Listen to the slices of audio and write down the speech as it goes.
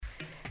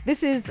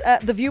This is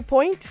The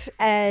Viewpoint,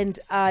 and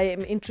I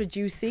am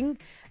introducing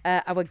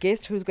our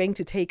guest who's going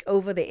to take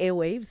over the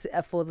airwaves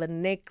for the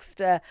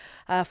next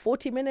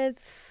 40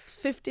 minutes,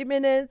 50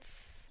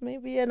 minutes,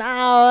 maybe an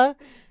hour,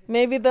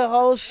 maybe the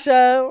whole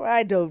show.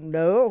 I don't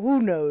know.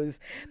 Who knows?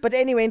 But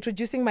anyway,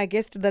 introducing my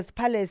guest, that's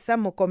Palesa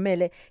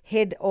Makomele,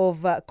 Head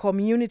of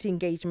Community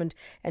Engagement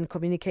and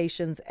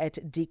Communications at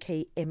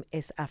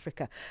DKMS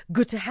Africa.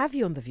 Good to have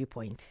you on The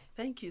Viewpoint.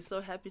 Thank you.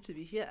 So happy to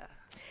be here.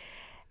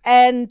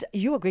 And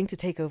you are going to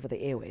take over the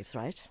airwaves,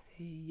 right?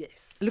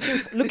 Yes.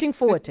 Looking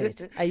forward to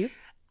it. Are you?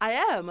 I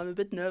am. I'm a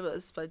bit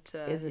nervous, but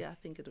I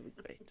think it'll be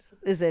great.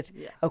 Is it?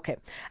 Yeah. Okay.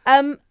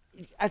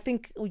 I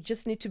think we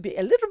just need to be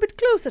a little bit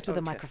closer to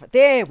the microphone.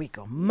 There we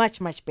go.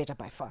 Much, much better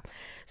by far.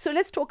 So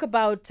let's talk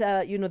about,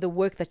 the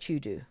work that you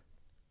do.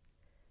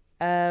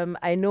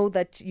 I know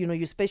that,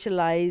 you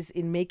specialize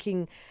in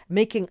making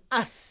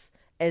us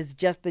as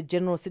just the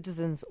general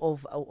citizens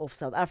of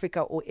South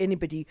Africa or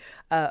anybody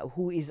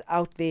who is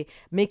out there,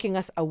 making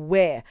us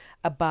aware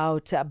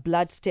about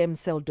blood stem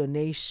cell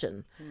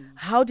donation.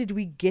 How did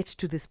we get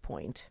to this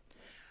point?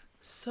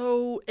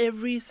 So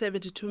every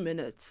 72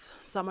 minutes,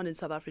 someone in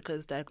South Africa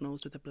is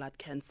diagnosed with a blood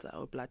cancer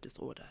or blood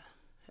disorder.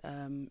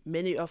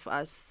 Many of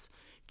us,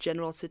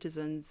 general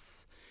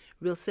citizens,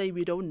 will say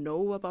we don't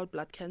know about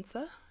blood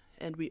cancer,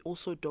 and we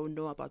also don't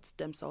know about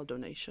stem cell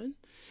donation.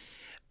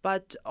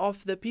 But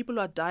of the people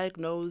who are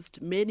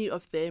diagnosed, many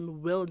of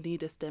them will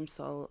need a stem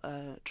cell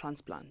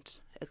transplant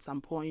at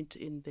some point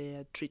in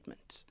their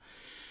treatment.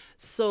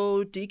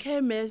 So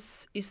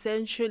DKMS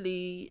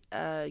essentially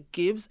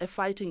gives a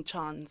fighting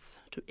chance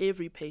to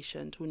every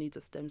patient who needs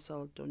a stem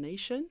cell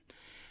donation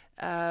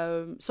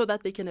so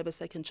that they can have a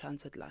second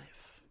chance at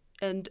life.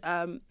 And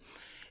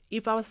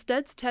if our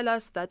stats tell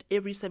us that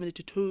every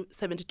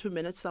 72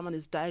 minutes someone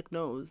is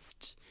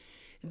diagnosed,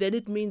 then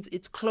it means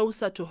it's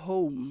closer to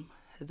home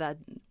that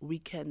we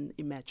can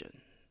imagine.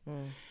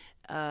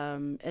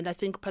 And I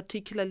think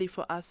particularly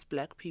for us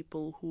Black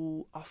people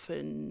who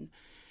often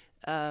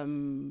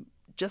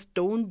just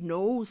don't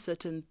know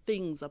certain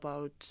things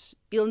about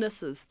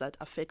illnesses that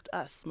affect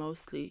us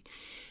mostly,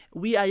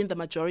 we are in the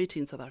majority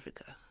in South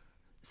Africa.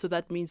 So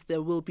that means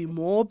there will be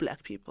more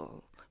Black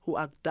people who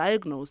are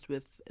diagnosed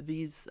with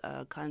these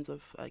kinds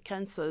of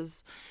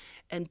cancers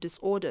and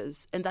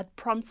disorders, and that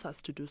prompts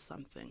us to do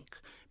something,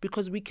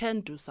 because we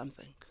can do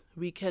something.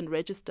 We can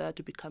register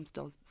to become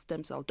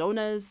stem cell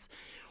donors.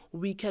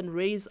 We can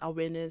raise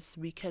awareness.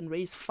 We can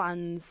raise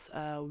funds.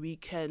 We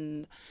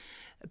can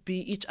be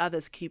each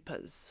other's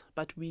keepers.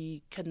 But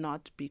we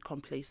cannot be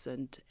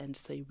complacent and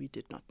say we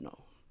did not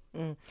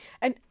know.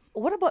 And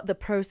what about the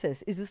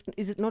process? Is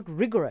it not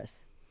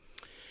rigorous?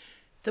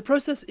 The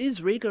process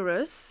is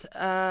rigorous,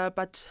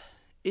 but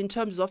in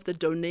terms of the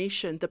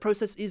donation, the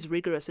process is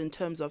rigorous in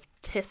terms of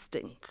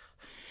testing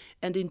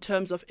and in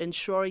terms of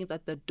ensuring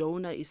that the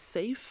donor is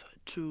safe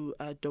to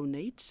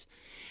donate,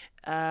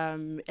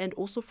 and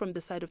also from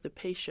the side of the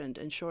patient,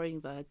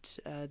 ensuring that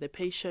the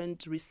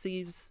patient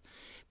receives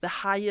the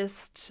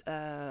highest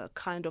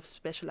kind of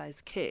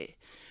specialized care,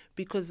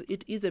 because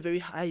it is a very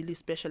highly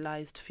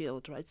specialized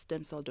field, right?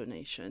 Stem cell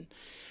donation.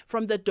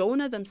 From the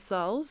donor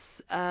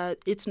themselves,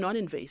 it's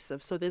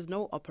non-invasive, so there's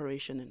no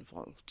operation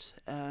involved.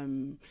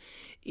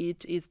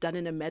 It is done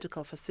in a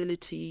medical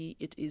facility.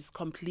 It is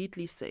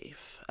completely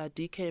safe.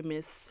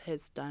 DKMS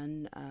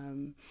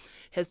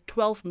has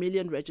 12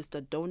 million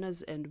registered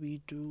donors, and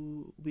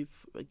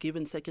we've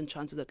given second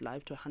chances at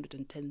life to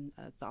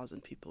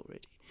 110,000 people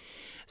already.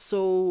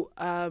 So,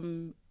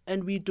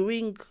 and we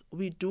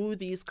do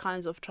these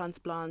kinds of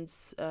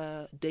transplants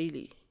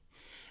daily.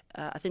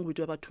 I think we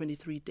do about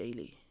 23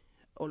 daily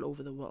all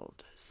over the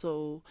world.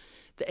 So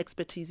the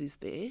expertise is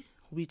there.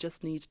 We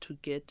just need to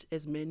get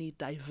as many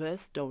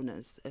diverse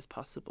donors as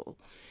possible.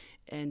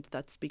 And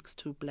that speaks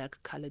to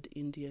Black, colored,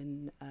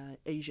 Indian,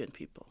 Asian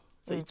people.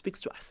 So it speaks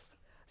to us.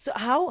 So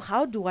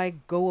how do I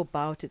go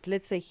about it?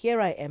 Let's say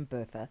here I am,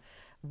 Bertha.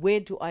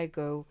 Where do I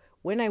go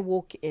when I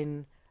walk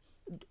in?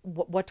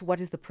 What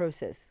is the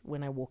process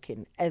when I walk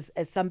in as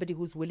somebody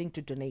who's willing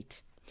to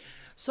donate?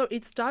 So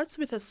it starts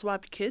with a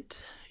swab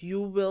kit.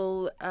 You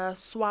will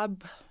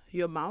swab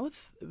your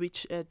mouth,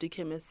 which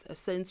DKMS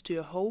sends to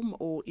your home,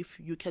 or if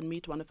you can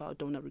meet one of our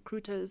donor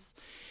recruiters.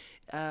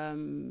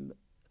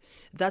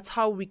 That's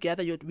how we get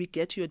your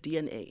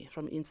DNA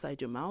from inside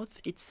your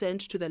mouth. It's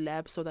sent to the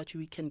lab so that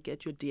we can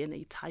get your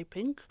DNA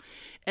typing.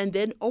 And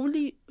then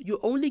you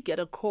only get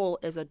a call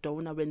as a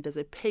donor when there's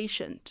a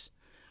patient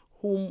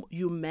whom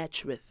you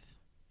match with,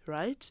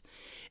 right?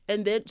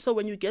 And then, so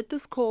when you get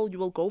this call, you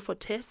will go for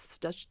tests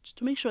just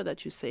to make sure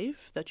that you're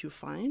safe, that you're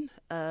fine.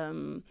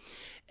 And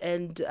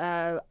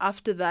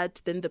after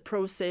that, then the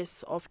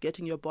process of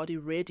getting your body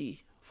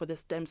ready for the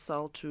stem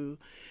cell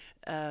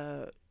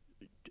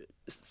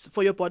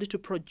for your body to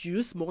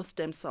produce more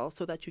stem cells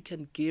so that you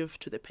can give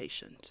to the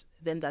patient.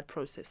 Then that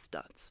process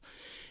starts.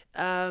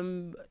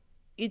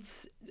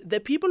 It's the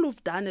people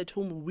who've done it,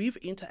 whom we've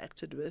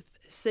interacted with,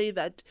 say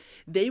that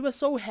they were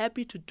so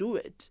happy to do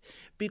it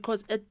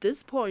because at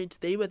this point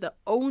they were the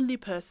only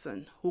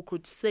person who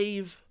could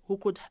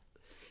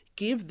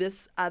give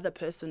this other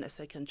person a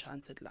second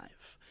chance at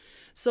life.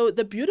 So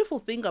the beautiful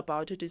thing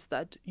about it is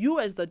that you,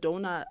 as the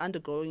donor,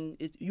 undergoing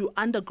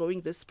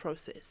this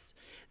process.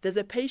 There's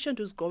a patient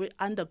who's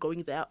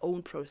undergoing their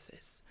own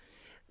process.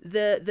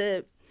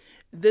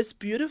 This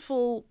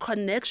beautiful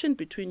connection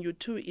between you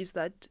two is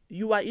that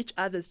you are each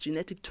other's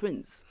genetic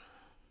twins.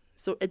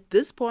 So at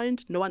this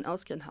point, no one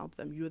else can help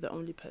them. You're the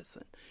only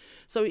person.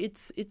 So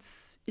it's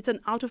an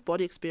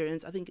out-of-body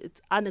experience. I think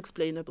it's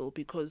unexplainable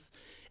because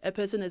a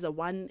person has a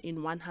 1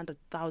 in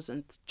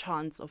 100,000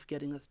 chance of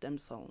getting a stem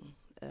cell,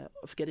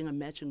 of getting a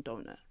matching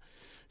donor.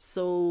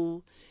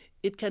 So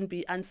it can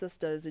be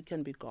ancestors, it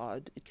can be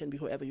God, it can be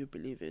whoever you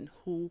believe in,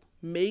 who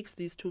makes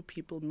these two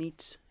people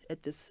meet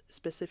at this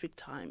specific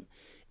time.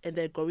 And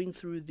they're going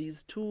through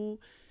these two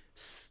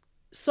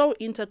so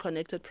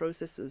interconnected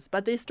processes,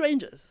 but they're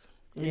strangers.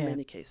 In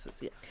many cases,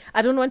 yeah.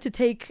 I don't want to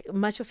take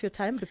much of your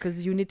time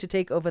because you need to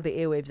take over the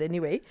airwaves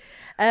anyway.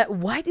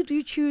 Why did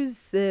you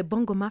choose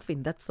Bongo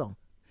Muffin, that song?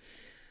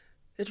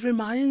 It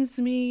reminds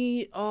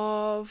me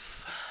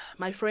of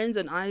my friends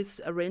and I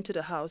rented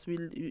a house. We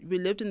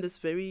lived in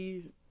this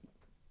we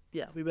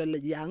were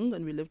young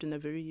and we lived in a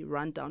very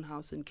run-down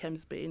house in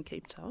Camps Bay in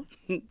Cape Town.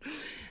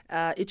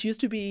 It used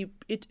to be,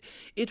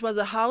 it was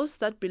a house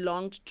that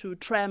belonged to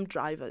tram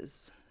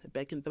drivers.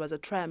 There was a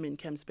tram in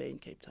Camps Bay in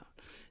Cape Town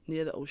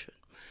near the ocean.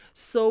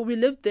 So we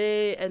lived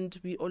there and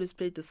we always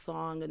played the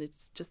song, and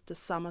it's just a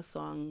summer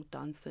song,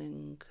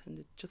 dancing, and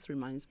it just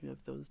reminds me of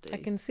those days.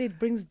 I can see it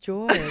brings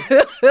joy.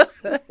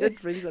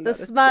 It brings a lot the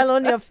smile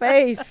on your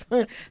face.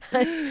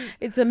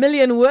 It's a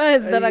million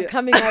words that are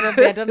coming out of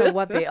there. I don't know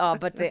what they are,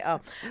 but they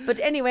are. But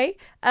anyway,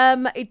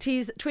 it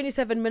is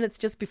 27 minutes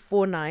just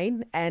before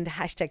 9 and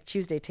hashtag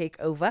Tuesday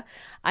Takeover.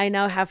 I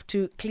now have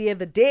to clear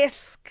the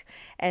desk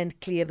and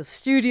clear the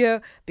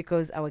studio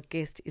because our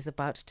guest is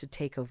about to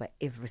take over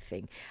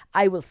everything.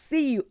 I will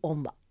see you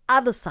on the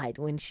other side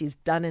when she's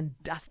done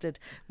and dusted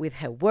with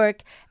her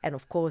work, and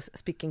of course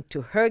speaking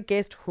to her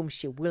guest whom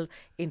she will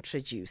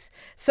introduce.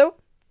 So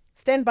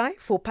stand by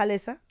for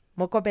Palesa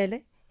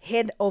Makomele,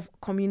 Head of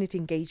Community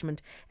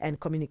Engagement and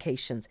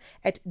Communications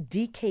at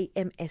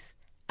DKMS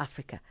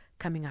Africa,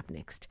 coming up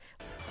next.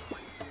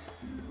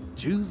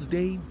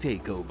 Tuesday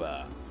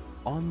Takeover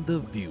on The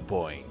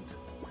Viewpoint.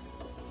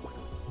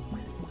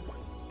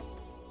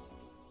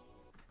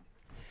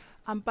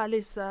 I'm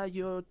Palesa,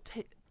 your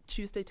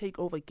Tuesday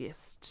Takeover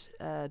guest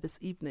this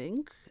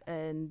evening,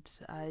 and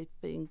I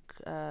think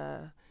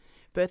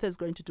Bertha is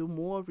going to do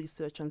more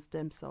research on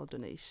stem cell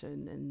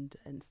donation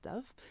and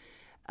stuff.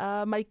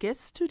 My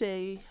guests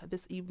today,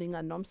 this evening,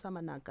 are Nomsa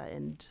Manaka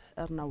and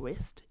Erna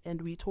West,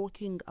 and we're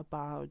talking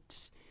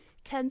about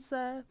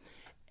cancer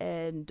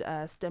and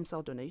stem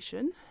cell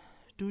donation.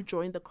 Do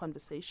join the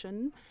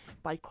conversation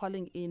by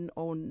calling in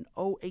on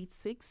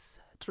 086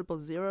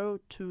 000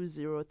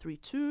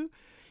 2032.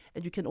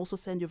 And you can also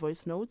send your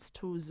voice notes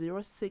to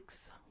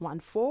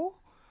 0614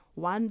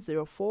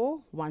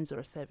 104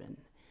 107.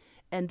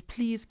 And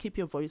please keep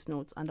your voice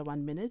notes under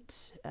 1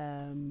 minute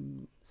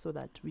so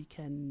that we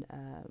can,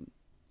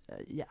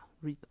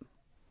 read them.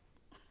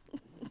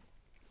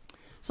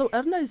 So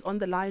Erna is on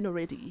the line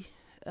already.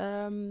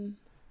 Erna,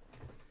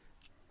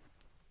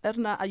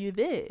 are you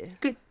there?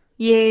 Good.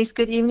 Yes,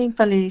 good evening,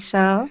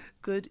 Palesa.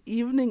 Good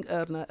evening,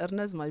 Erna.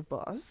 Erna's my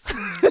boss.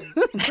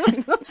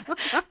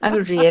 Oh,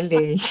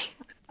 really?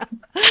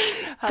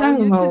 How are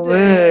you my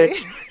today?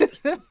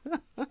 word.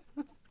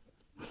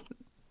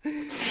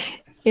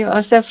 You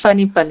are so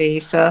funny,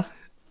 Palesa.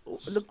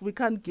 Look, we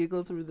can't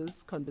giggle through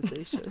this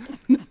conversation.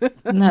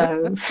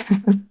 No.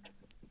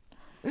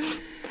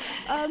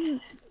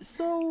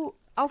 So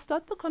I'll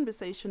start the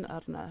conversation,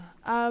 Erna.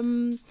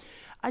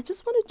 I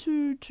just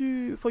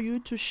wanted for you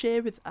to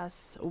share with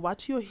us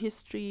what your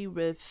history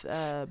with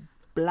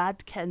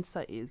blood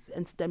cancer is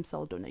and stem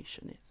cell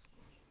donation is.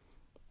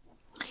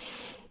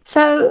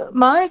 So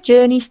my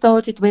journey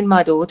started when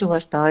my daughter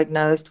was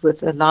diagnosed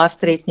with a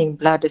life-threatening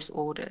blood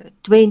disorder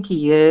 20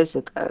 years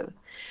ago.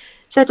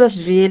 So it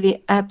was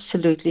really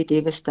absolutely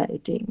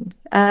devastating.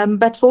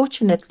 But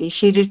fortunately,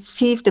 she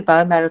received a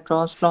bone marrow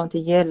transplant a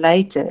year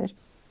later.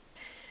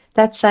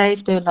 That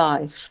saved her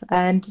life.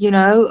 And,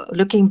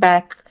 looking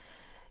back,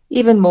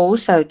 even more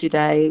so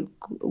today,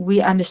 we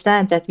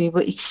understand that we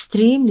were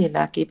extremely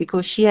lucky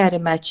because she had a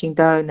matching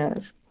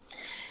donor.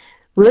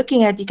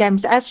 Working at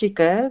DKMS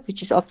Africa,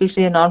 which is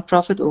obviously a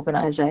non-profit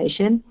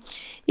organization,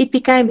 it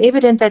became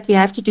evident that we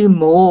have to do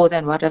more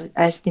than what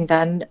has been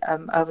done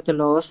over the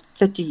last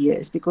 30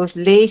 years, because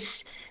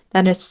less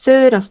than a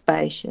third of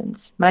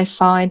patients may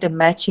find a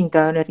matching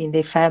donor in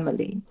their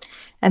family.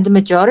 And the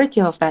majority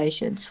of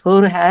patients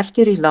will have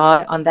to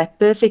rely on that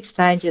perfect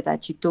stranger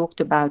that you talked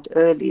about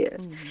earlier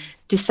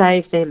to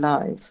save their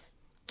life.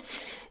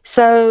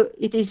 So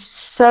it is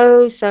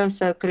so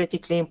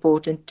critically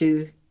important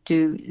to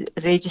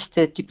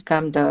register to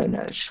become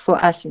donors for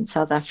us in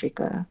South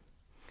Africa.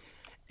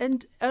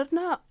 And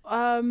Erna,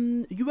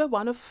 you were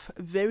one of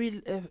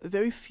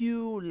very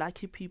few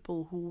lucky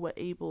people who were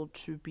able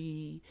to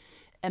be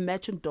a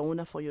matching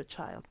donor for your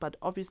child. But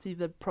obviously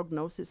the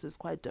prognosis is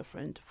quite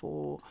different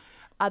for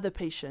other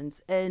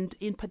patients, and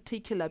in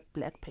particular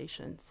Black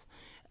patients.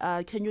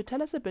 Can you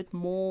tell us a bit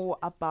more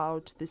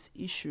about this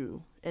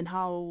issue and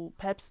how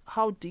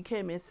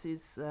DKMS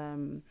is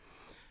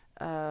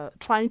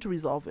trying to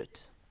resolve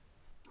it?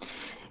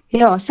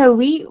 Yeah, so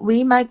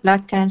we make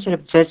blood cancer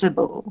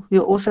visible.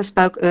 You also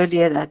spoke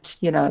earlier that,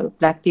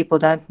 Black people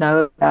don't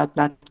know about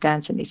blood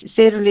cancer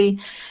necessarily.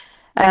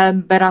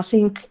 But I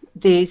think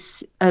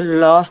there's a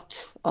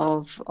lot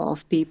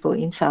of people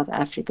in South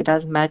Africa,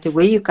 doesn't matter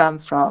where you come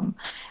from,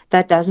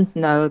 that doesn't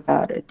know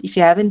about it. If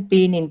you haven't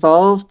been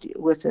involved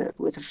with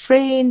a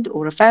friend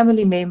or a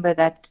family member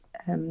that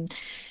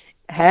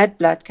had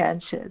blood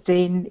cancer,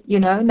 then,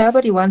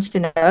 nobody wants to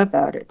know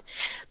about it.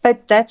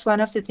 But that's one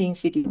of the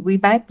things we do. We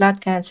make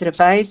blood cancer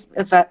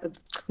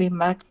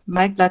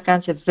make blood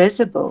cancer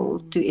visible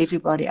to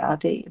everybody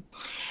out there.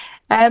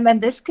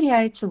 And this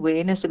creates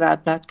awareness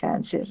about blood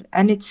cancer.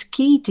 And it's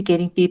key to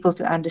getting people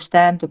to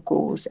understand the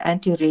cause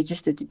and to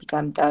register to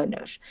become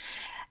donors.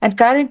 And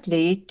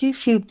currently, too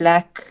few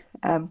Black,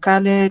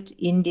 colored,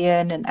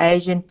 Indian, and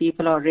Asian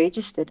people are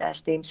registered as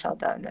stem cell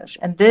donors.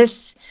 And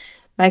this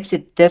makes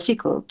it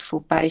difficult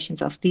for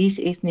patients of these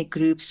ethnic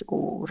groups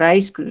or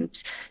race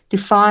groups to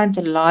find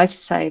the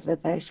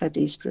lifesaver they so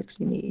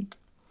desperately need.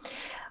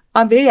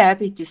 I'm very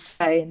happy to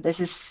say, and this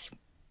is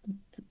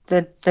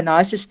the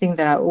nicest thing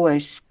that I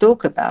always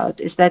talk about,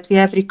 is that we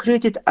have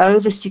recruited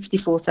over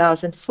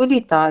 64,000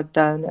 fully typed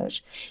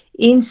donors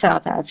in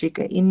South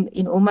Africa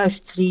in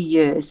almost 3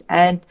 years,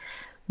 and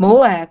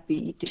more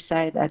happy to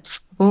say that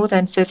more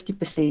than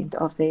 50%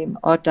 of them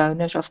are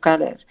donors of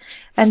color.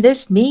 And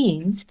this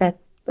means that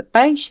the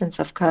patients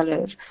of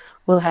color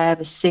will have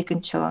a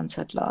second chance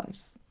at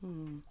life.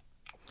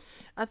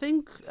 I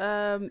think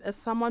as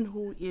someone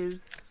who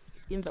is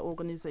in the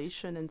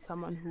organization and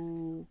someone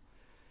who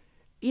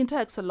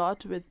interacts a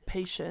lot with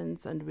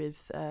patients and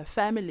with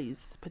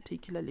families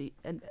particularly,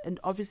 and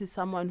obviously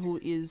someone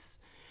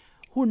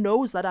who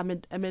knows that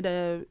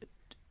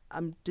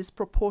I'm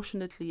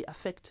disproportionately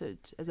affected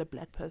as a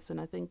Black person.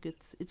 I think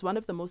it's one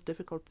of the most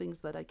difficult things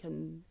that I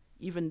can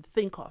even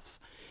think of,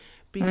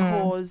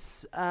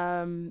 because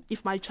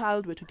if my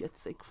child were to get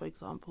sick, for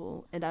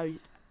example,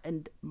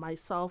 and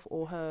myself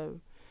or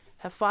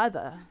her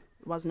father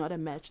was not a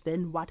match,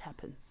 then what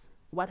happens?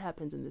 What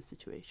happens in this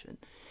situation?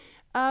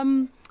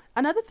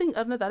 Another thing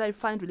that I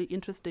find really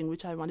interesting,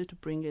 which I wanted to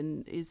bring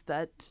in, is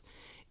that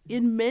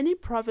in many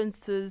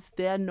provinces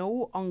there are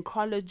no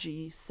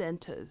oncology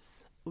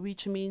centers,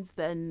 which means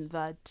then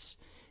that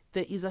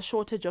there is a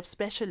shortage of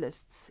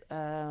specialists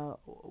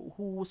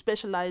who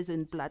specialize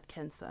in blood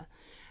cancer.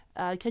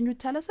 Can you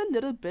tell us a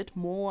little bit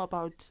more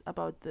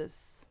about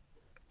this?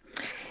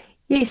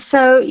 Yes,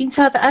 so in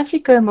South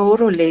Africa,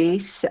 more or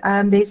less,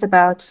 there's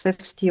about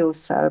 50 or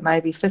so,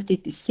 maybe 50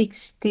 to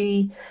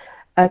 60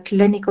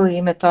 clinical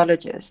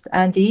hematologists,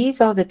 and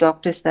these are the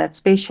doctors that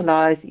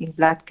specialize in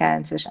blood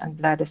cancers and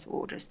blood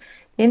disorders.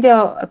 Then there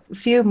are a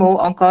few more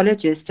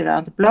oncologists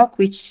around the block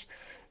which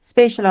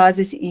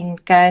specializes in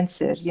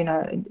cancer,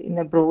 in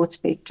a broad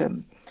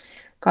spectrum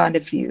kind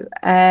of view.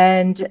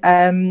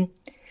 And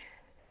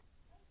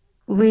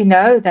we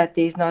know that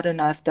there's not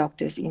enough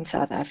doctors in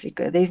South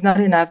Africa. There's not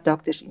enough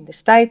doctors in the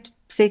state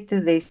sector.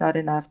 There's not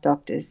enough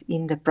doctors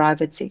in the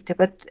private sector,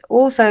 but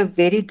also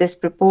very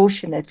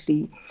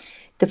disproportionately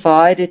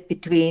divided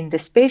between the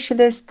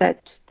specialists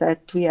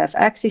that we have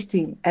access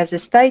to as a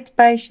state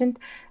patient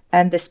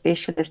and the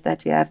specialists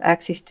that we have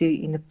access to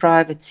in the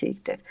private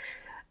sector.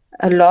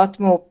 A lot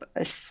more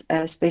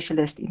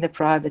specialists in the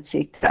private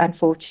sector,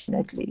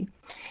 unfortunately.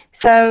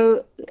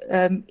 So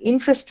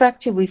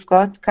infrastructure, we've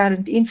got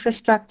current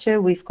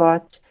infrastructure, we've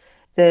got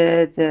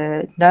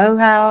the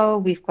know-how,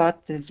 we've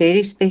got the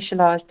very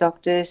specialized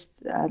doctors,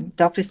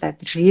 doctors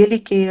that really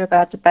care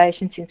about the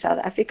patients in South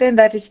Africa, and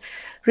that is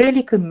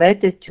really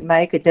committed to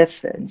make a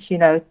difference,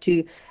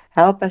 to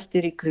help us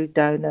to recruit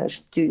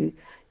donors, to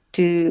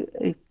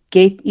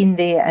get in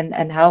there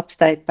and help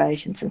state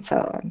patients and so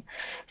on.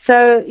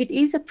 So it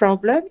is a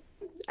problem.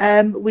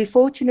 We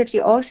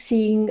fortunately are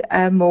seeing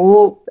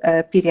more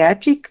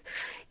pediatric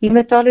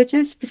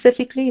hematologists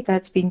specifically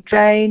that's been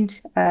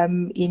trained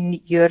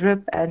in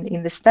Europe and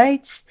in the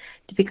States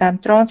to become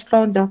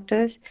transplant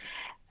doctors.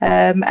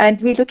 And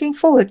we're looking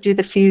forward to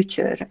the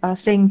future. I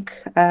think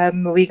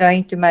we're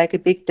going to make a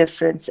big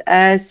difference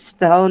as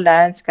the whole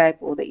landscape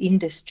or the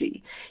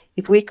industry.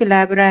 If we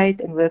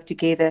collaborate and work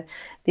together,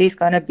 there's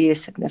going to be a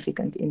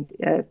significant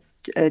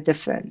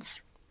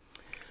difference.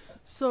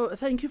 So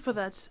thank you for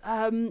that.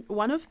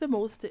 One of the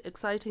most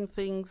exciting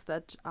things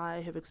that I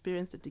have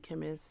experienced at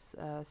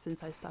DKMS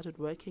since I started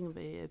working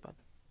there about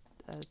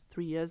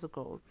 3 years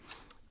ago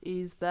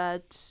is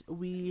that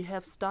we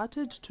have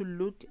started to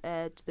look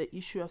at the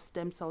issue of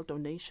stem cell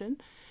donation,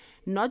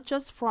 not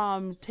just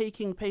from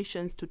taking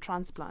patients to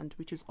transplant,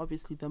 which is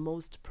obviously the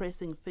most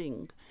pressing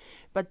thing,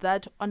 but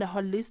that on a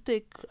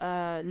holistic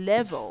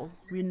level,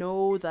 we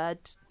know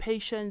that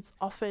patients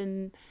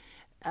often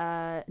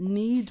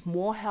need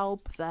more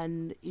help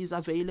than is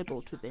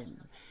available to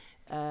them.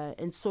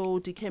 And so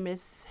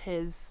DKMS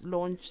has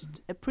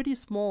launched a pretty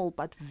small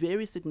but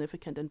very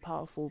significant and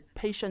powerful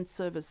patient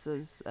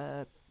services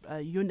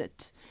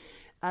unit.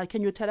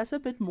 Can you tell us a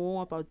bit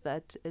more about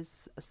that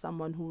as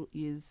someone who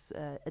is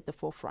at the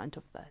forefront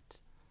of that?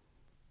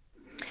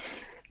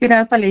 You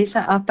know,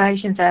 Palesa, our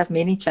patients have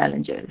many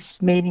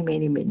challenges, many,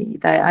 many, many.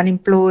 They're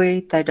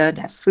unemployed, they don't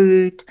have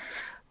food,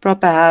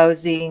 proper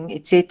housing,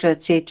 etc.,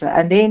 etc.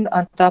 And then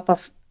on top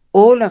of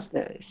all of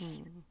this,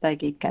 they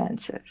get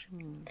cancer.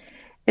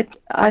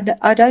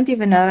 I don't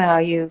even know how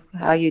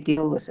you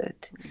deal with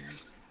it.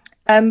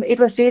 It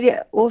was really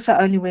also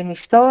only when we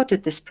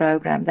started this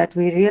program that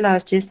we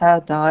realized just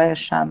how dire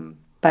some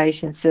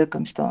patient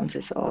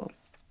circumstances are.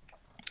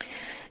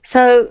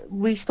 So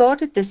we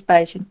started this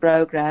patient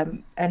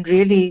program and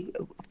really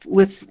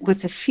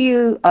with a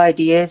few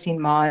ideas in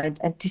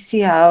mind and to see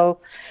how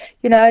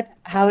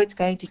it's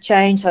going to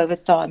change over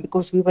time,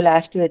 because we will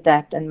have to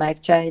adapt and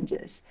make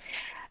changes.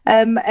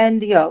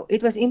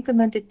 It was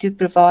implemented to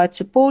provide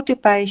support to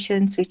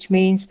patients, which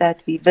means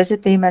that we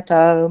visit them at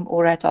home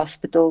or at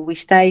hospital. We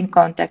stay in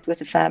contact with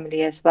the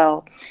family as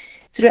well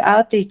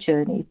throughout their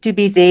journey, to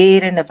be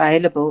there and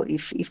available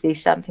if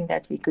there's something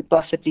that we could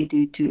possibly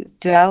do to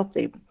help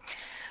them.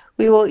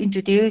 We will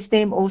introduce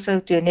them also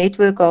to a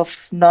network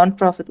of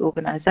non-profit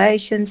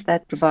organizations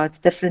that provides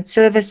different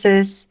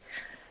services,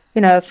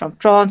 from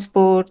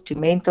transport to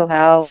mental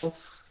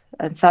health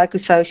and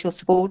psychosocial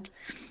support.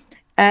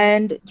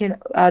 And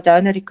our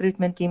donor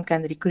recruitment team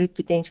can recruit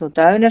potential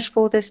donors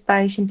for this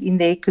patient in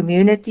their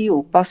community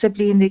or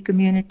possibly in their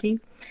community.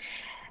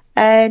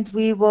 And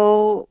we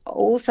will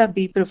also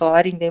be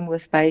providing them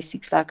with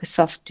basics like a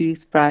soft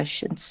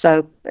toothbrush and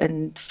soap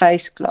and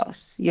face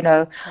cloth.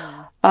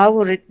 I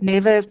will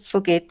never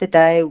forget the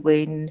day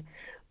when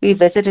we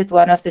visited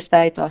one of the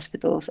state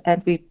hospitals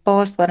and we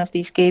passed one of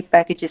these care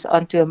packages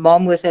on to a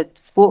mom with a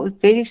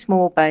very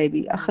small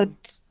baby, a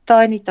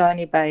tiny,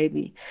 tiny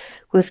baby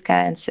with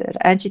cancer.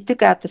 And she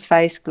took out the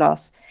face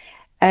cloth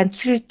and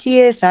through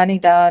tears running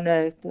down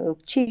her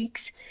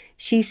cheeks,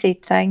 she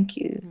said, "Thank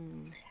you."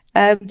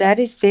 That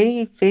is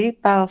very, very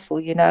powerful.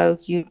 You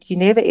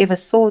never ever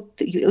thought,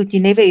 you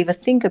never ever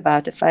think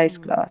about a face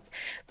cloth.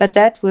 But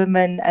that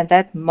woman and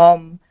that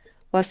mom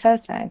was so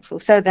thankful.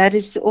 So that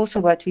is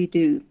also what we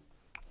do.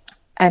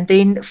 And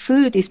then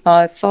food is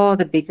by far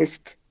the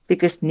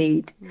biggest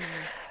need.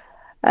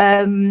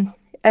 And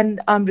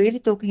I'm really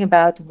talking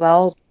about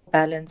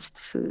well-balanced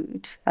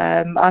food.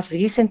 I've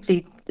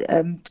recently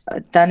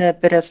done a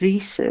bit of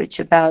research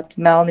about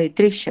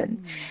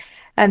malnutrition.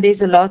 And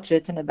there's a lot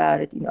written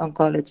about it in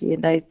oncology.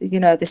 And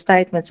the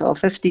statements are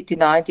 50 to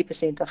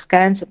 90% of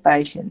cancer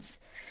patients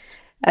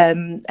are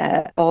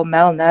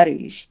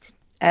malnourished.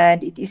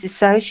 And it is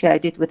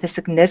associated with a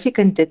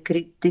significant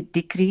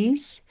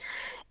decrease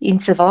in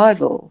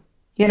survival.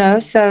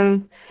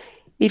 So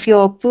if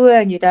you're poor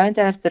and you don't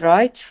have the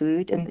right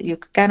food and you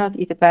cannot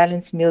eat a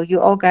balanced meal,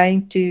 you are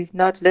going to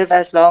not live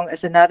as long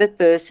as another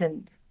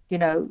person,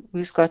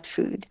 who's got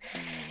food.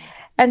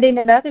 And then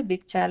another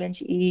big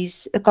challenge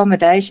is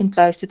accommodation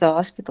close to the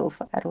hospital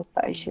for adult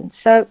patients.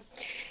 So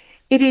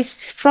it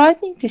is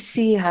frightening to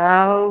see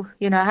how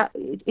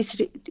it's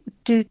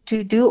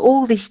to do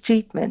all these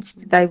treatments.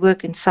 They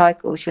work in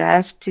cycles. You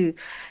have to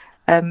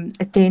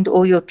attend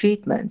all your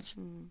treatments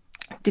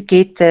to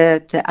get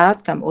the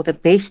outcome or the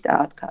best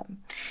outcome.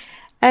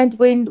 And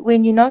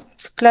when you're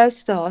not close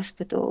to the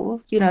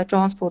hospital,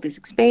 transport is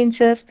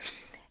expensive.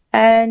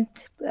 And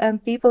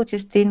people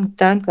just then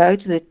don't go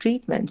to the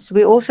treatments.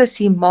 We also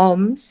see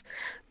moms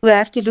who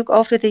have to look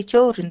after their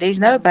children. There's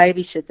no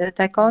babysitter.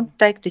 They can't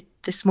take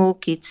the small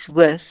kids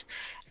with.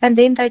 And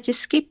then they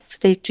just skip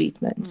their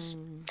treatments.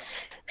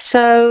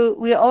 So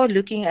we are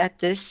looking at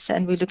this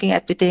and we're looking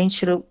at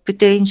potential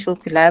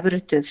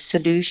collaborative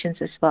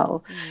solutions as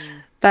well.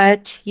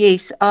 But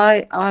yes,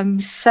 I'm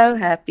so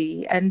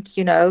happy. And,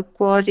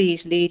 Kwasi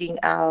is leading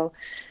our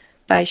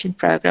patient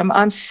program.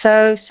 I'm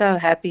so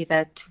happy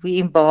that we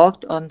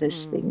embarked on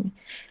this thing,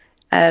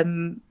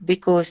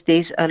 because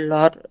there's a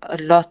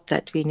lot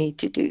that we need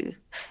to do.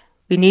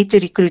 We need to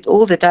recruit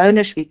all the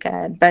donors we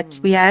can, but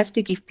we have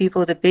to give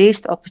people the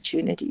best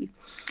opportunity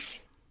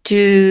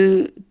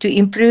to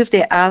improve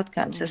their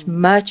outcomes as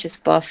much as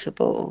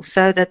possible,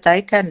 so that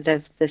they can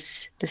live the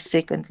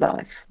second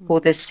life or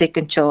the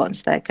second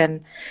chance. They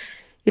can,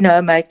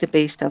 make the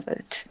best of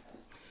it.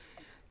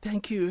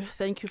 Thank you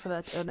for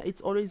that. And it's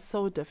always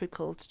so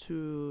difficult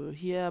to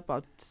hear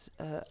about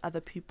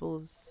other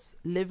people's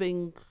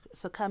living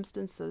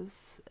circumstances,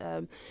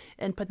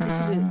 and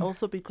particularly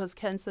also because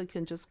cancer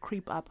can just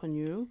creep up on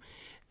you.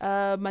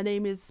 My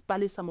name is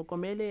Palesa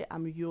Makomele.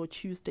 I'm your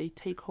Tuesday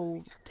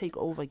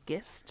takeover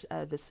guest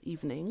this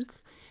evening.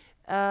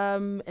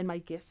 And my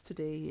guests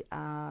today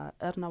are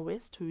Erna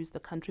West, who is the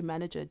country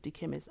manager at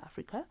DKMS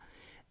Africa.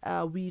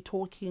 We're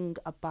talking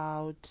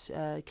about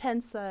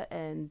cancer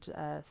and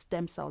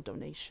stem cell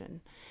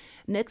donation.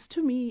 Next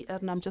to me,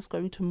 and I'm just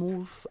going to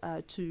move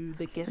to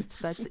the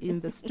guest that's in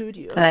the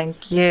studio.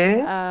 Thank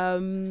you.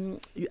 And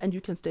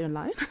you can stay on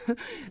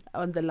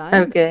the line.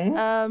 Okay.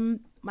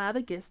 my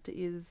other guest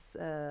is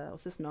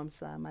Sis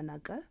Nomsa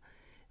Manaka,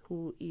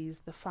 who is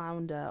the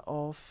founder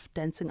of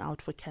Dancing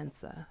Out for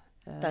Cancer.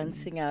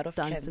 Dancing Out of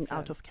Dancing Cancer.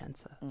 Out of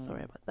Cancer.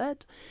 Sorry about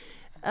that.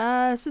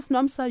 Sis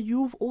Nomsa,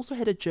 you've also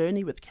had a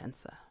journey with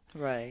cancer.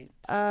 Right.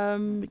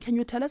 Can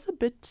you tell us a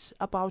bit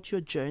about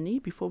your journey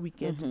before we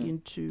get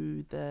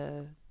into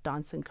the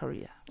dancing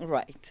career?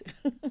 Right.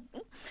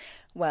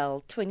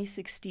 Well,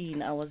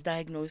 2016, I was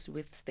diagnosed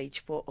with stage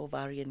 4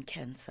 ovarian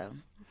cancer.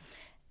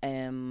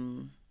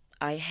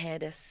 I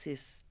had a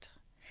cyst,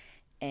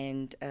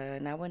 and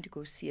I went to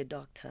go see a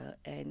doctor,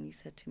 and he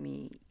said to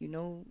me,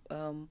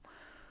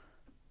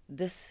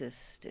 this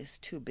cyst is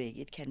too big.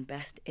 It can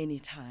burst any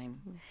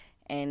time.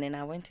 And then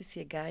I went to see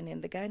a guy,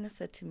 and the guy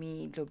said to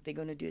me, look, they're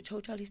going to do a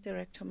total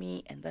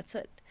hysterectomy, and that's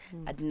it.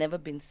 I'd never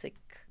been sick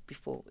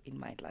before in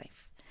my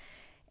life.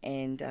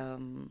 And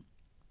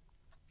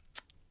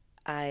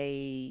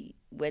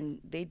when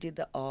they did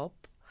the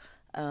op,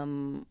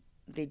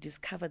 they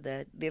discovered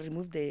that they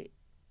removed the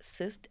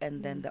cyst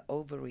and then the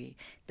ovary.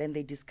 Then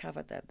they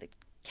discovered that the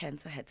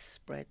cancer had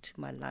spread to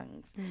my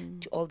lungs,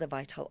 to all the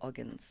vital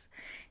organs.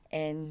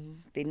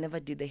 And they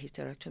never did the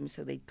hysterectomy,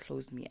 so they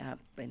closed me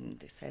up, and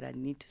they said I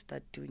need to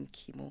start doing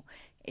chemo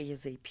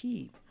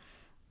ASAP.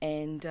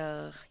 And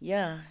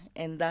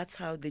and that's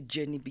how the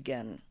journey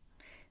began.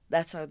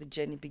 And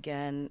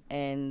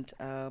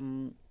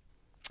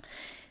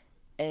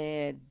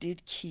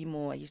did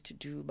chemo. I used to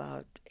do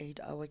about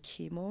 8-hour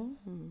chemo.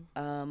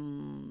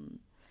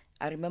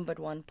 I remember at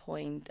one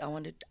point I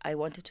wanted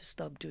to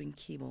stop doing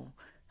chemo.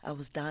 I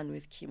was done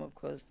with chemo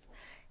because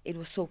it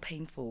was so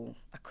painful.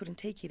 I couldn't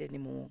take it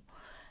anymore.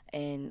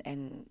 And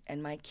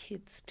my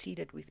kids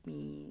pleaded with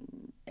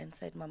me and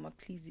said, Mama,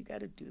 please, you got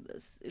to do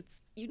this.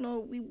 It's,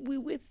 we're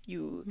with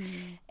you.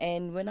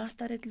 And when I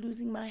started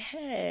losing my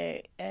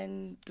hair,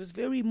 and it was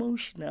very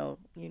emotional,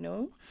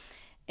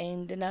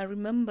 And then I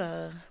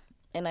remember,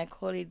 and I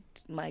call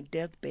it my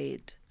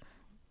deathbed,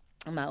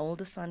 my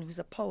older son, who's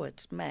a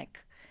poet,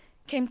 Mac,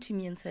 came to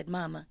me and said,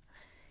 Mama,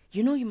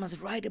 you must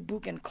write a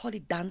book and call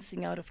it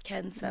Dancing Out of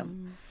Cancer.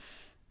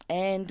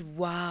 And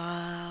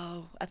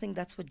wow, I think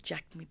that's what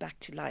jacked me back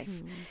to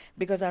life.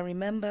 Because I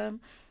remember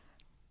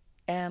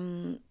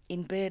in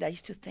bed, I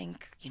used to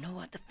think,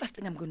 what, the first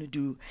thing I'm going to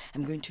do,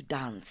 I'm going to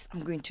dance.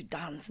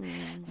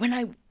 When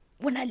I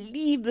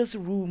leave this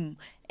room,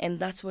 and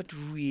that's what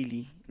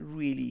really,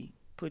 really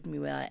put me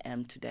where I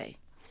am today.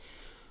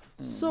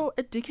 So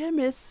at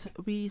DKMS,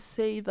 we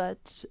say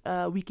that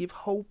we give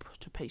hope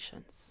to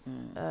patients.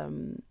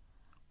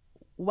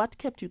 What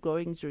kept you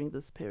going during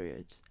this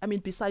period? I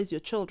mean, besides your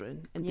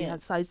children, and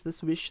besides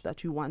this wish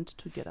that you want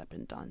to get up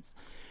and dance,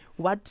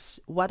 what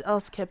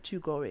else kept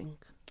you going?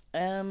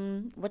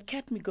 What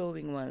kept me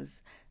going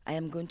was, I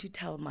am going to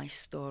tell my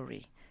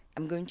story.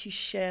 I'm going to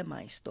share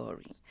my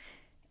story.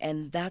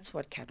 And that's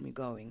what kept me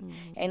going.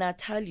 And I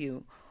tell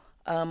you,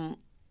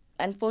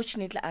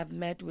 unfortunately, I've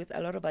met with a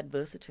lot of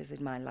adversities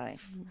in my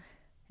life.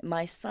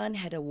 My son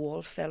had a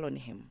wall fell on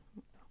him.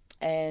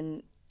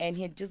 And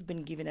he had just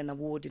been given an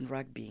award in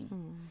rugby.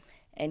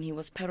 And he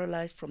was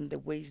paralyzed from the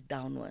waist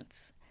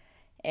downwards.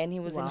 And he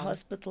was in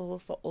hospital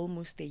for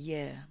almost a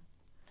year.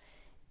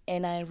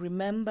 And I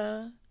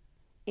remember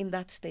in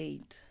that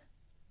state,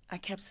 I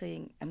kept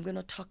saying, I'm going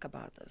to talk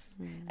about this.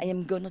 I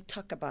am going to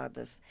talk about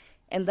this.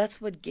 And that's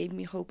what gave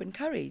me hope and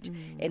courage.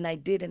 And I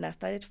did, and I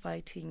started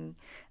fighting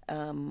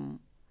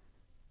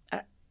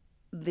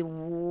the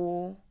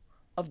war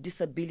of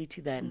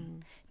disability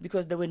then,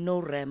 because there were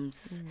no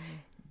REMs.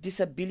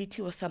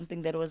 Disability was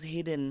something that was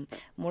hidden,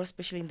 more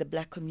especially in the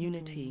Black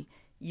community.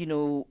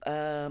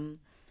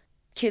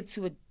 Kids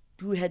who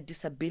had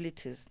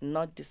disabilities,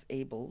 not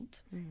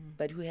disabled,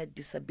 but who had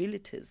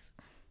disabilities,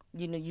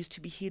 used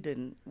to be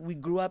hidden. We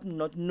grew up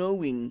not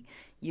knowing,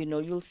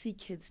 you'll see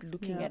kids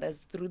looking at us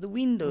through the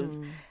windows.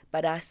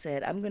 But I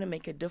said, I'm going to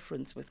make a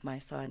difference with my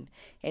son.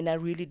 And I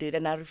really did.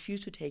 And I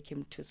refused to take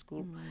him to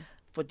school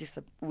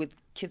with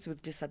kids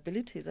with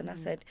disabilities. And I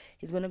said,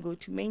 he's going to go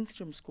to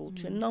mainstream school,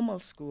 to a normal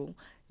school.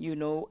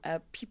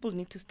 People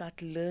need to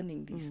start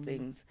learning these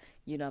things,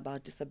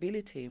 about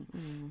disability.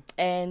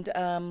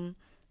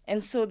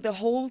 And so the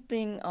whole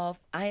thing of,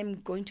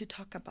 I'm going to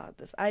talk about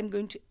this, I'm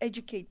going to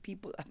educate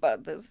people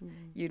about this,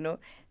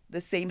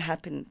 the same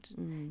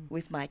happened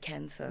with my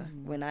cancer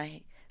when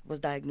I was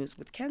diagnosed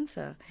with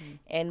cancer.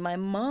 And my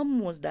mom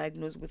was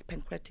diagnosed with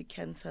pancreatic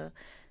cancer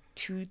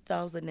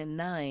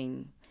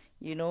 2009.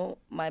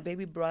 My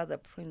baby brother,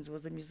 Prince,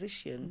 was a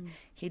musician.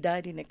 He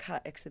died in a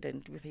car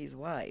accident with his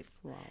wife.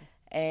 Wow.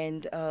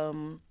 And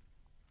I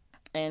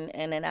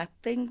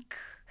think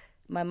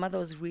my mother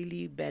was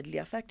really badly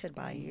affected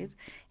by it.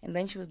 And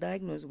then she was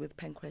diagnosed with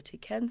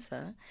pancreatic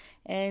cancer.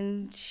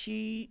 And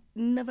she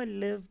never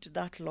lived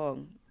that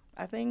long.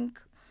 I think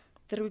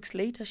 3 weeks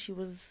later, she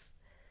was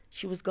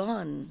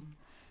gone.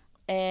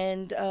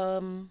 And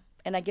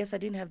I guess I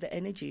didn't have the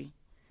energy.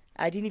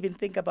 I didn't even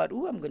think about,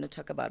 I'm going to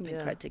talk about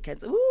pancreatic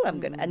cancer.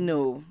 I'm going to,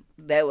 no,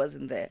 that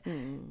wasn't there.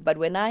 But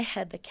when I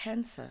had the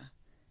cancer,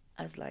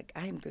 I was like,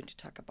 I am going to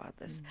talk about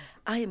this.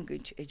 I am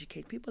going to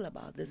educate people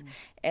about this.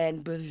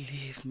 And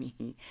believe me,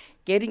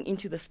 getting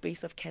into the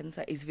space of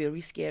cancer is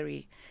very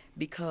scary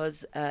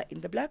because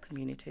in the Black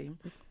community,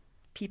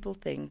 people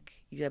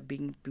think you have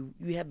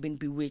been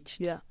bewitched.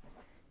 Yeah.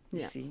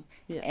 You see?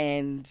 Yeah.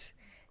 And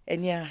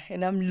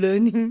I'm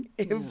learning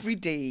every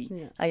day.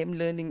 Yeah. I am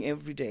learning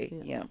every day.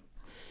 Yeah.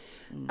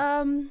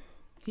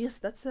 Yes,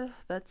 that's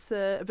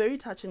a very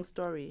touching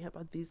story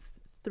about these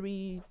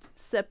 3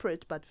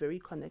 separate but very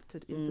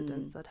connected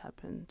incidents that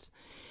happened.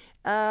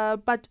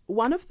 But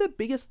one of the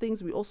biggest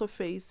things we also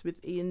face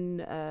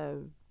within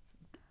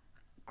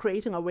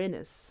creating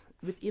awareness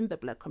within the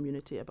Black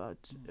community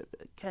about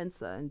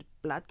cancer and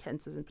blood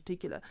cancers in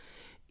particular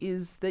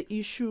is the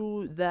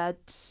issue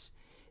that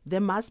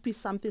there must be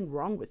something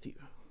wrong with you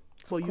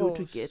for you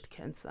to get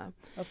cancer.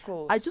 Of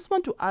course. I just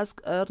want to ask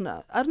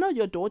Erna. Erna,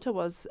 your daughter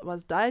was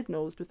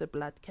diagnosed with a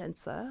blood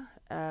cancer.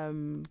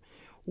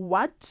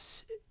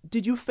 What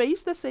did you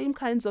face the same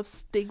kinds of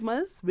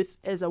stigmas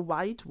as a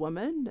white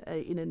woman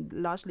in a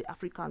largely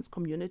Afrikaans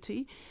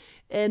community?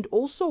 And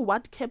also,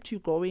 what kept you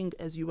going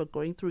as you were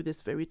going through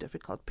this very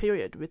difficult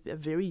period with a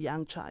very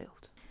young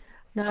child?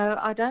 No,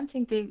 I don't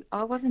think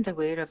I wasn't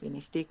aware of any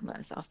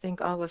stigmas. I think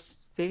I was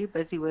very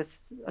busy with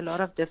a lot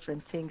of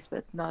different things,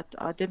 but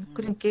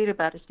couldn't care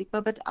about a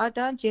stigma. But I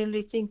don't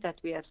generally think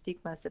that we have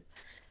stigmas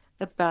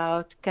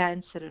about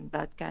cancer and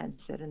blood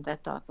cancer and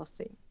that type of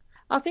thing.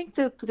 I think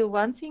the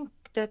one thing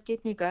that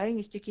kept me going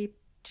is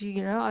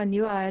I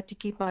knew I had to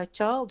keep my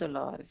child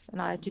alive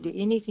and I had to do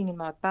anything in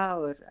my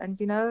power. And,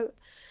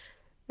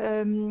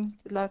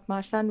 like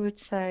my son would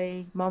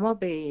say, Mama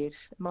Bear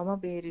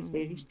is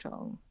very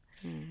strong.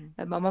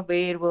 And Mama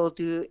Bear will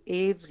do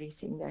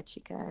everything that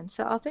she can.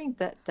 So I think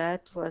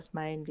that was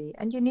mainly,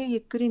 and you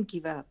couldn't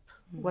give up.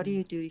 What do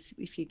you do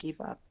if you give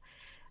up?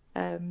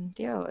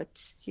 You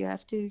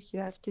have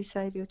to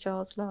save your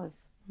child's life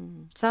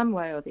some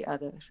way or the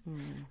other.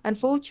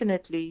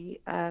 Unfortunately,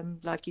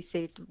 like you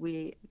said,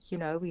 we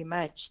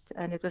matched,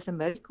 and it was a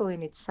miracle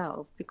in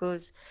itself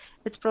because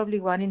it's probably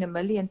 1 in a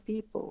million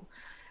people.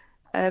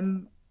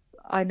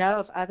 I know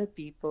of other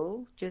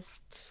people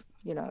just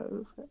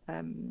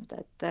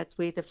that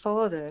where the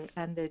father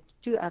and the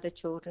 2 other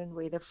children,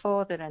 where the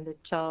father and the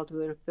child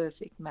were a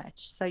perfect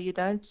match. So you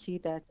don't see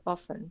that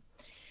often,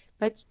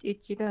 but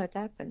it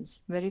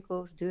happens.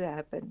 Miracles do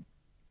happen.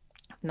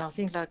 And I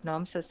think, like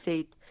Namsa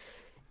said,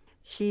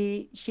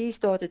 she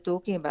started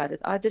talking about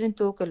it. I didn't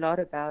talk a lot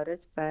about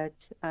it, but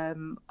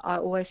I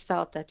always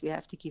felt that we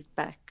have to give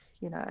back.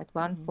 At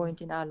one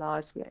point in our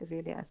lives, we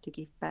really have to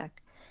give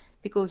back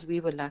because we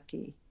were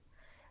lucky.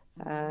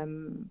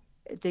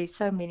 There's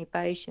so many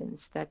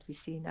patients that we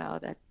see now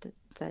that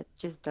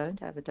just don't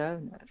have a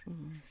donor,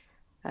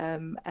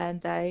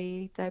 and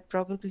they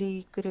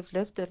probably could have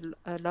lived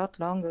a lot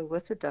longer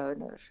with a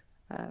donor,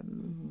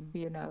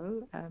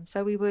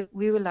 So we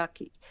were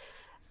lucky,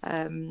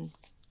 and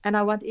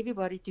I want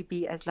everybody to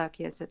be as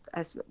lucky as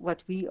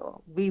what we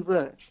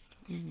were.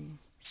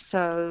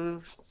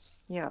 So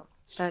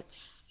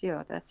that's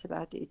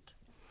about it.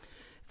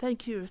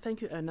 Thank you,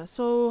 Erna.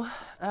 So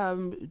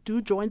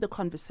do join the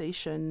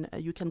conversation.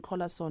 You can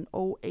call us on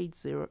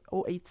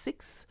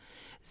 086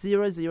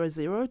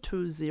 000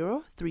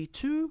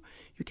 2032.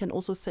 You can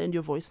also send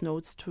your voice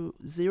notes to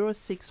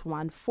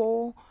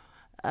 0614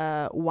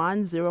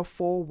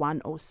 104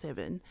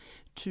 107.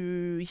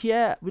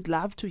 We'd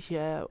love to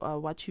hear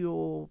what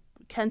your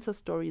cancer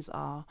stories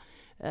are.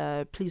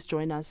 Please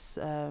join us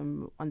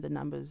on the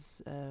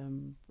numbers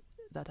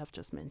that I've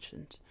just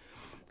mentioned.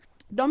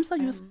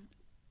 Domsa,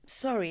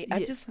 Sorry,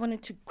 I just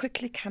wanted to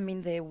quickly come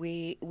in there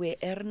where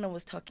Erna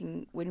was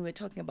talking, when we were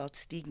talking about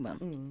stigma.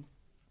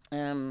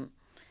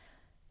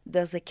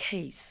 There's a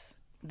case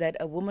that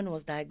a woman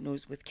was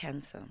diagnosed with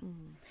cancer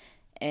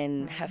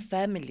and her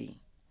family,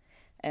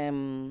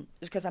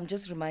 because I'm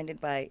just reminded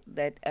by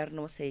that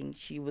Erna was saying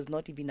she was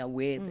not even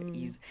aware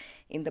that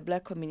in the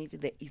Black community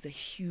there is a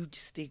huge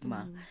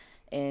stigma.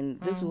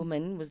 And this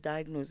woman was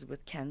diagnosed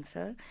with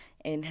cancer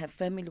and her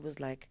family was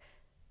like,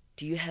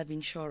 do you have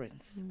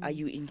insurance? Are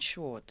you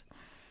insured?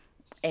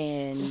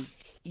 And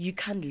you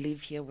can't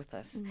live here with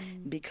us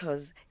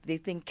because they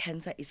think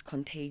cancer is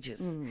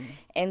contagious.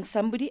 And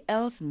somebody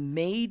else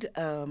made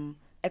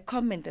a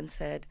comment and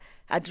said,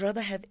 I'd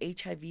rather have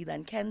HIV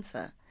than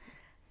cancer.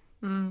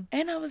 And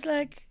I was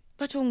like,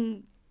 but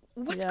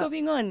what's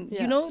going on?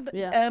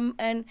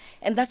 And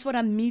that's what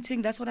I'm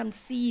meeting, that's what I'm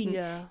seeing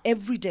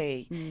every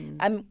day.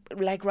 I'm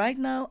like, right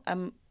now,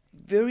 I'm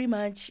very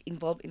much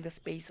involved in the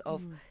space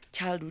of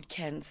childhood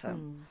cancer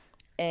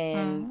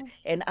and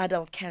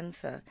adult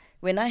cancer.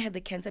 When I had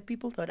the cancer,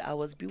 people thought I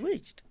was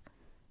bewitched.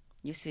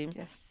 You see?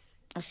 Yes.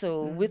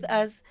 So with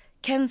us,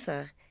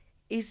 cancer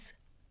is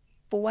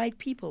for white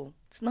people.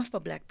 It's not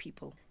for Black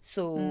people.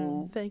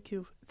 So thank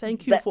you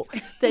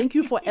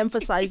for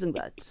emphasizing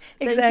that.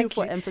 Exactly. Thank you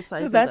for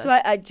emphasizing so that's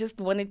that. why I just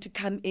wanted to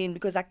come in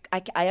because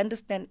I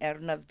understand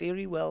Erna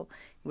very well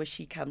where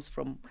she comes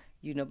from.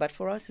 But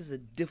for us, it's a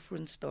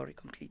different story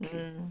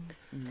completely.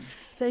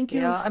 Thank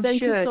you. Yeah, I'm Thank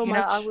sure. you so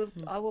much.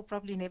 I will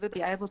probably never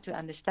be able to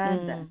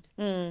understand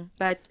that.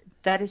 But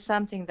that is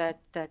something that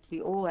we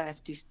all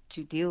have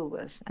to deal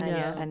with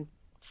and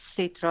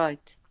set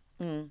right.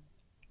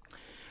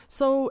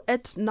 So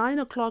at 9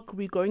 o'clock,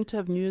 we're going to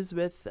have news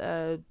with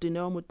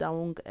Dineo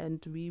Mutaung,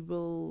 and we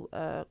will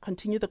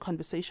continue the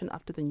conversation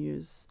after the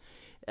news.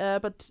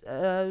 But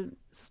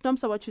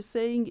Snomsa, what you're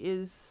saying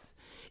is,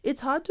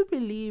 it's hard to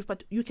believe,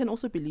 but you can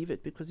also believe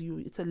it because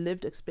it's a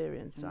lived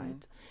experience,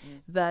 right?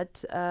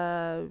 That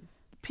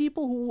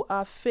people who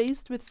are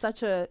faced with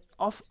such a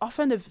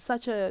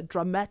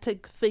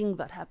dramatic thing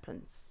that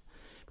happens,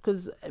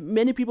 because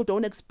many people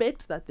don't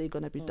expect that they're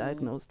going to be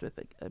diagnosed with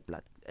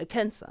a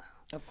cancer.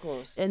 Of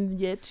course. And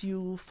yet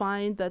you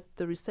find that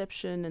the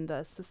reception and the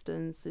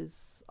assistance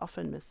is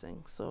often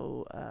missing,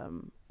 so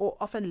or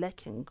often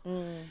lacking,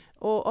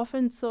 or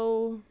often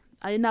so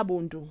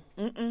ayinabuntu,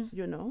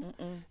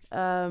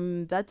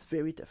 that's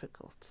very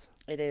difficult.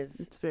 It is.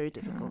 It's very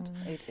difficult.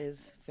 It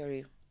is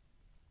very.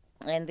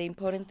 And the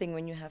important thing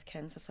when you have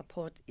cancer,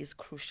 support is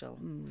crucial.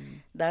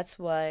 That's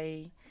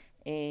why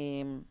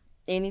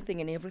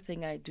anything and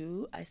everything I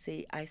do, I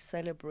say I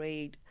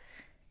celebrate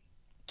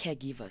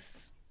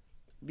caregivers,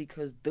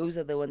 because those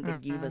are the ones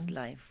that give us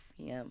life.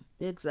 Yeah.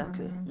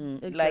 Exactly.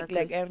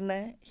 Like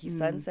Erna, his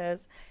son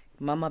says,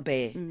 Mama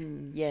Bear.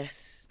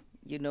 Yes.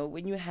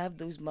 When you have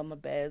those mama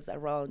bears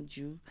around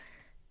you,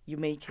 you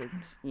make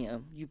it.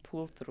 You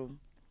pull through.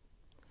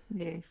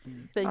 Yes.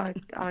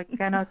 I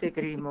cannot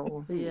agree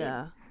more.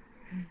 Yeah.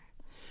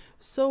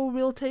 So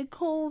we'll take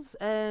calls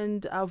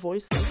and our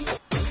voice.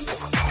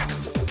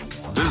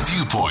 The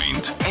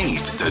Viewpoint,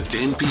 8 to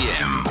 10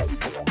 p.m.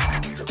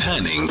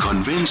 Turning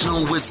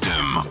conventional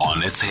wisdom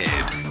on its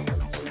head.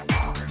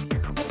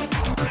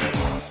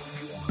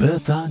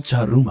 Bertha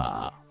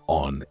Charuma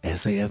on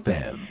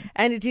SAFM.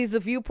 And it is The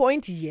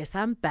Viewpoint. Yes,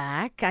 I'm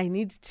back. I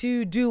need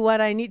to do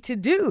what I need to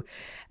do.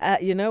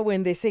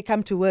 When they say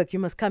come to work, you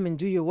must come and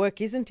do your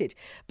work, isn't it?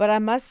 But I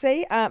must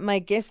say, my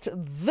guest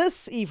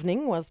this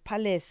evening was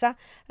Palesa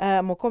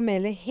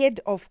Makomele,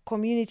 Head of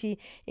Community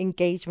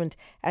Engagement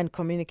and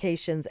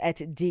Communications at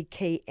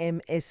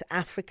DKMS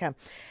Africa,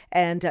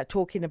 and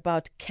talking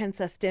about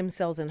cancer stem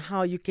cells and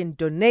how you can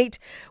donate.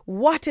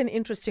 What an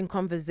interesting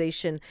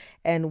conversation,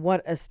 and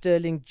what a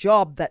sterling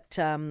job that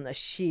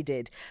she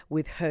did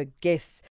with her guests.